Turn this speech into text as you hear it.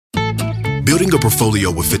Building a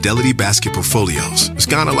portfolio with Fidelity Basket Portfolios is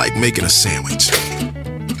kind of like making a sandwich.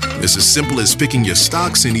 It's as simple as picking your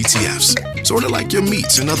stocks and ETFs, sort of like your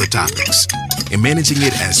meats and other toppings, and managing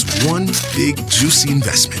it as one big, juicy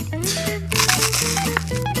investment.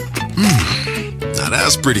 Now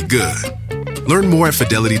that's pretty good. Learn more at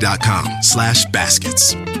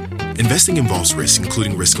fidelity.com/baskets. Investing involves risk,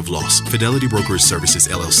 including risk of loss. Fidelity Brokerage Services,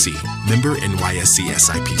 LLC. Member NYSE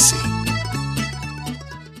SIPC.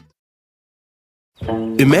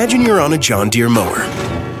 Imagine you're on a John Deere mower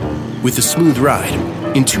with a smooth ride,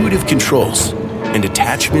 intuitive controls, and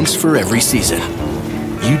attachments for every season.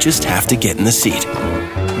 You just have to get in the seat.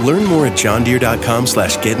 Learn more at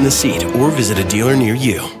johndeere.com/get in the seat or visit a dealer near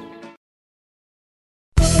you.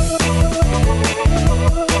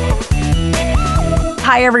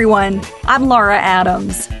 Hi, everyone. I'm Laura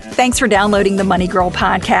Adams. Thanks for downloading the Money Girl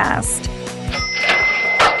podcast.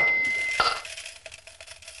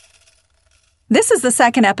 This is the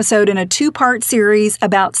second episode in a two-part series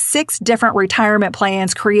about 6 different retirement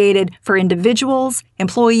plans created for individuals,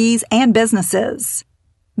 employees, and businesses.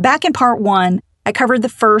 Back in part 1, I covered the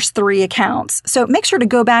first 3 accounts, so make sure to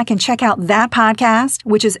go back and check out that podcast,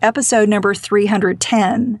 which is episode number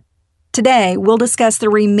 310. Today, we'll discuss the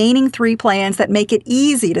remaining 3 plans that make it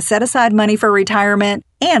easy to set aside money for retirement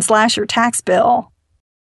and slash your tax bill.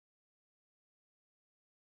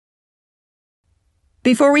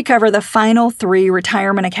 Before we cover the final 3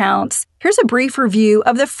 retirement accounts, here's a brief review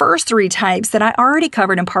of the first 3 types that I already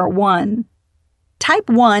covered in part 1. Type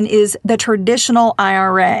 1 is the traditional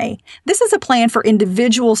IRA. This is a plan for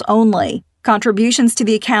individuals only. Contributions to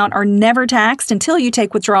the account are never taxed until you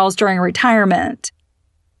take withdrawals during retirement.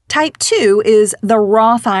 Type 2 is the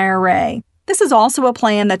Roth IRA. This is also a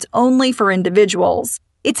plan that's only for individuals.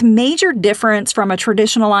 Its major difference from a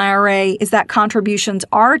traditional IRA is that contributions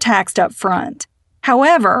are taxed up front.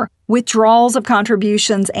 However, withdrawals of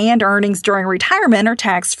contributions and earnings during retirement are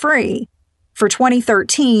tax-free. For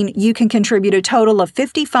 2013, you can contribute a total of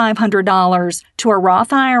 $5,500 to a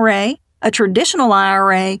Roth IRA, a traditional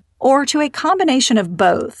IRA, or to a combination of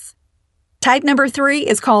both. Type number 3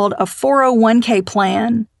 is called a 401k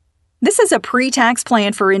plan. This is a pre-tax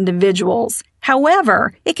plan for individuals.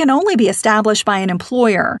 However, it can only be established by an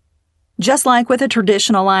employer. Just like with a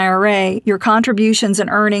traditional IRA, your contributions and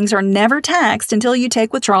earnings are never taxed until you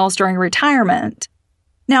take withdrawals during retirement.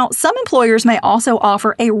 Now, some employers may also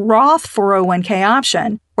offer a Roth 401k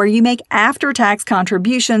option, where you make after-tax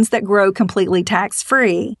contributions that grow completely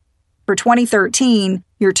tax-free. For 2013,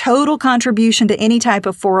 your total contribution to any type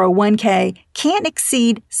of 401k can't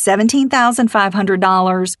exceed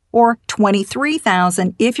 $17,500 or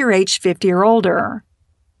 $23,000 if you're age 50 or older.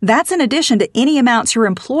 That's in addition to any amounts your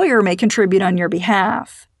employer may contribute on your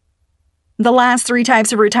behalf. The last 3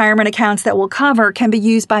 types of retirement accounts that we'll cover can be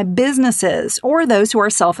used by businesses or those who are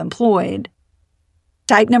self-employed.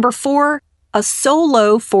 Type number 4, a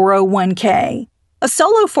solo 401k. A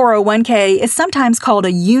solo 401k is sometimes called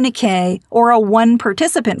a UniK or a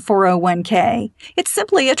one-participant 401k. It's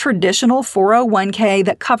simply a traditional 401k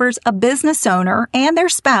that covers a business owner and their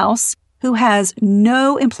spouse who has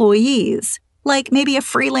no employees, like maybe a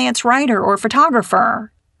freelance writer or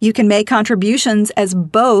photographer. You can make contributions as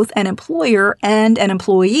both an employer and an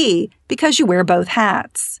employee because you wear both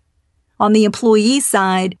hats. On the employee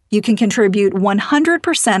side, you can contribute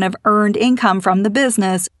 100% of earned income from the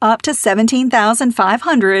business up to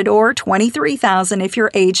 $17,500 or $23,000 if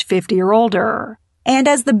you're age 50 or older. And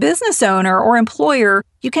as the business owner or employer,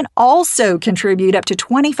 you can also contribute up to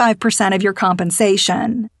 25% of your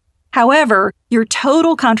compensation. However, your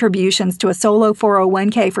total contributions to a solo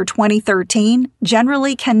 401k for 2013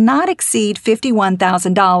 generally cannot exceed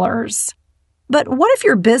 $51,000. But what if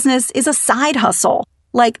your business is a side hustle,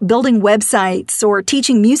 like building websites or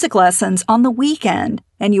teaching music lessons on the weekend,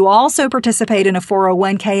 and you also participate in a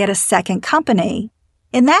 401k at a second company?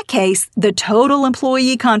 In that case, the total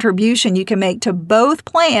employee contribution you can make to both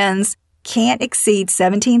plans can't exceed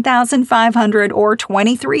 $17,500 or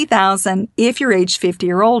 $23,000 if you're age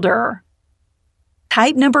 50 or older.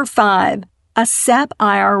 Type number 5, a SEP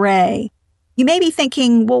IRA. You may be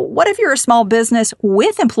thinking, well, what if you're a small business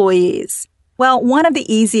with employees? Well, one of the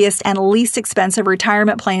easiest and least expensive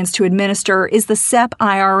retirement plans to administer is the SEP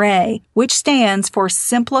IRA, which stands for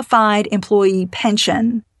Simplified Employee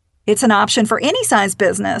Pension. It's an option for any size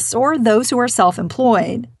business or those who are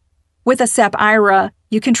self-employed. With a SEP IRA,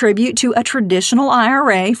 you contribute to a traditional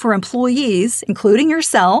IRA for employees, including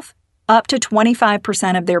yourself, up to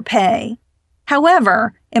 25% of their pay.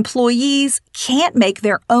 However, employees can't make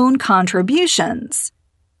their own contributions.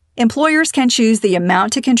 Employers can choose the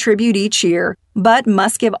amount to contribute each year, but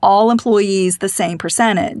must give all employees the same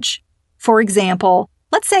percentage. For example,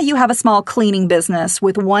 let's say you have a small cleaning business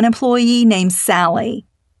with one employee named Sally.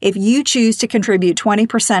 If you choose to contribute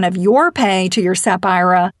 20% of your pay to your SEP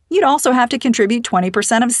IRA, you'd also have to contribute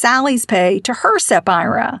 20% of Sally's pay to her SEP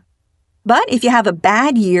IRA. But if you have a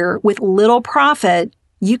bad year with little profit,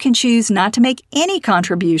 you can choose not to make any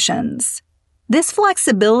contributions. This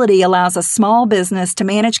flexibility allows a small business to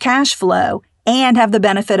manage cash flow and have the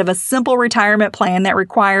benefit of a simple retirement plan that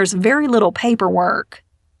requires very little paperwork.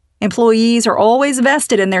 Employees are always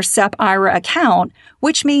vested in their SEP IRA account,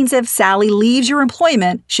 which means if Sally leaves your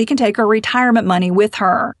employment, she can take her retirement money with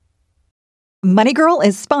her. Money Girl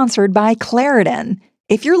is sponsored by Claritin.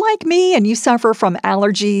 If you're like me and you suffer from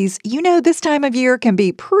allergies, you know this time of year can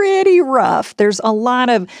be pretty rough. There's a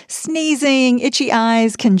lot of sneezing, itchy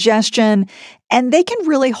eyes, congestion, and they can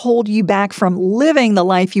really hold you back from living the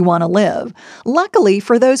life you want to live. Luckily,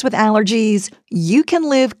 for those with allergies, you can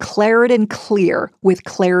live Claritin Clear with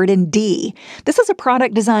Claritin D. This is a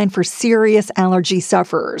product designed for serious allergy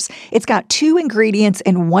sufferers. It's got 2 ingredients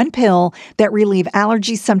in one pill that relieve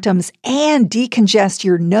allergy symptoms and decongest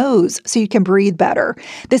your nose so you can breathe better.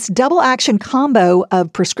 This double-action combo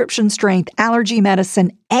of prescription-strength allergy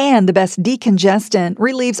medicine and the best decongestant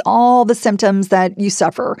relieves all the symptoms that you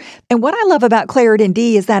suffer. And what I love about Claritin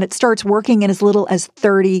D is that it starts working in as little as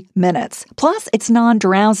 30 minutes. Plus, it's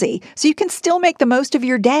non-drowsy, so you can still make the most of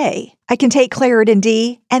your day. I can take Claritin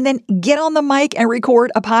D and then get on the mic and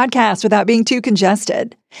record a podcast without being too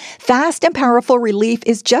congested. Fast and powerful relief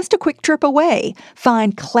is just a quick trip away.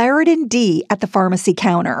 Find Claritin D at the pharmacy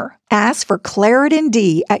counter. Ask for Claritin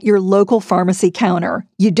D at your local pharmacy counter.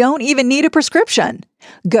 You don't even need a prescription.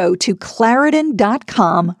 Go to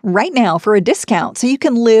Claritin.com right now for a discount so you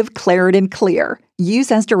can live Claritin Clear.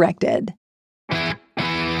 Use as directed.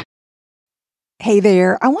 Hey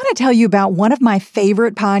there, I want to tell you about one of my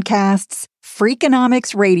favorite podcasts,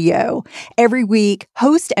 Freakonomics Radio. Every week,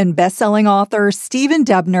 host and best-selling author Stephen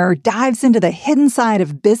Dubner dives into the hidden side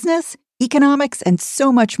of business, economics, and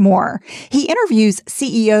so much more. He interviews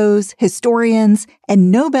CEOs, historians, and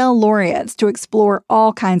Nobel laureates to explore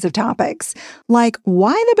all kinds of topics, like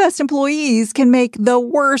why the best employees can make the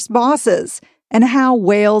worst bosses, and how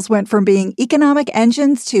whales went from being economic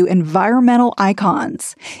engines to environmental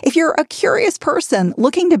icons. If you're a curious person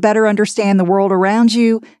looking to better understand the world around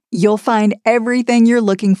you, you'll find everything you're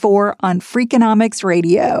looking for on Freakonomics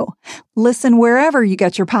Radio. Listen wherever you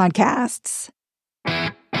get your podcasts.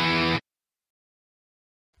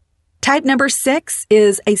 Type number 6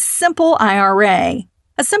 is a simple IRA.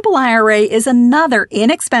 A simple IRA is another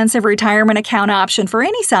inexpensive retirement account option for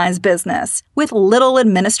any size business with little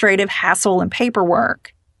administrative hassle and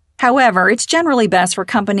paperwork. However, it's generally best for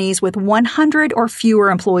companies with 100 or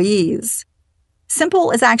fewer employees.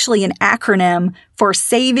 SIMPLE is actually an acronym for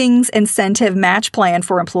Savings Incentive Match Plan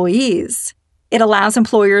for Employees. It allows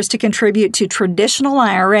employers to contribute to traditional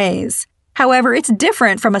IRAs. However, it's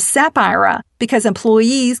different from a SEP IRA because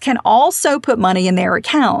employees can also put money in their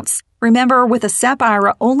accounts. Remember, with a SEP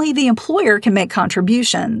IRA, only the employer can make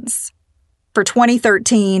contributions. For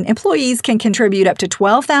 2013, employees can contribute up to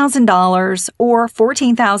 $12,000 or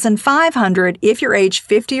 $14,500 if you're age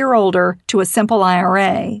 50 or older to a simple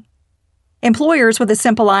IRA. Employers with a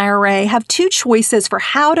simple IRA have 2 choices for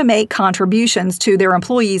how to make contributions to their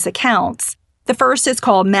employees' accounts. The first is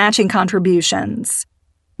called matching contributions.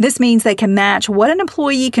 This means they can match what an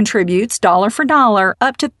employee contributes dollar for dollar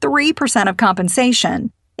up to 3% of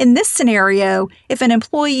compensation. In this scenario, if an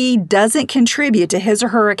employee doesn't contribute to his or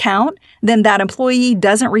her account, then that employee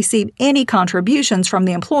doesn't receive any contributions from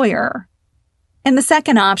the employer. And the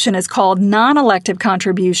second option is called non-elective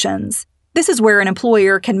contributions. This is where an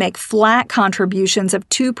employer can make flat contributions of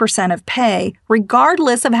 2% of pay,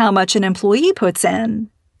 regardless of how much an employee puts in.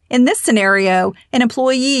 In this scenario, an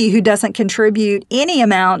employee who doesn't contribute any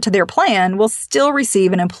amount to their plan will still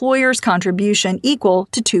receive an employer's contribution equal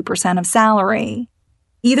to 2% of salary.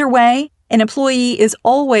 Either way, an employee is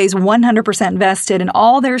always 100% vested in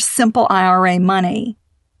all their simple IRA money.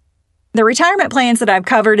 The retirement plans that I've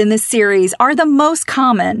covered in this series are the most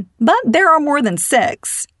common, but there are more than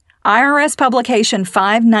 6. IRS Publication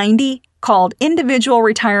 590, called Individual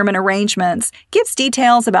Retirement Arrangements, gives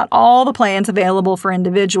details about all the plans available for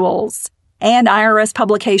individuals. And IRS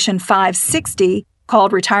Publication 560,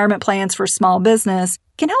 called Retirement Plans for Small Business,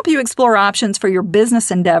 can help you explore options for your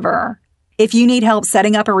business endeavor. If you need help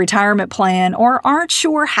setting up a retirement plan or aren't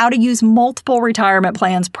sure how to use multiple retirement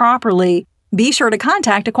plans properly, be sure to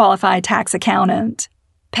contact a qualified tax accountant.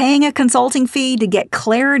 Paying a consulting fee to get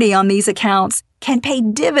clarity on these accounts can pay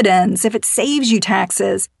dividends if it saves you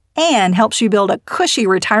taxes and helps you build a cushy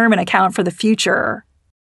retirement account for the future.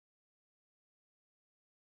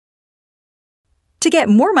 To get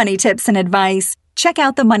more money tips and advice, check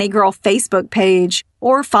out the Money Girl Facebook page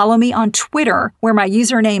or follow me on Twitter, where my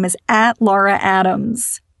username is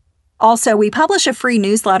 @LauraAdams. Also, we publish a free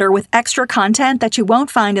newsletter with extra content that you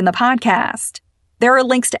won't find in the podcast. There are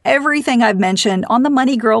links to everything I've mentioned on the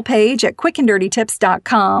Money Girl page at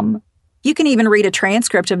quickanddirtytips.com. You can even read a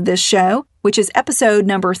transcript of this show, which is episode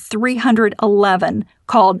number 311,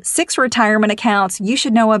 called 6 Retirement Accounts You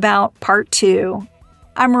Should Know About, Part 2.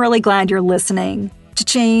 I'm really glad you're listening.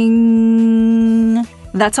 Cha-ching!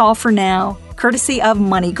 That's all for now, courtesy of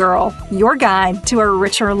Money Girl, your guide to a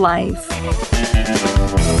richer life.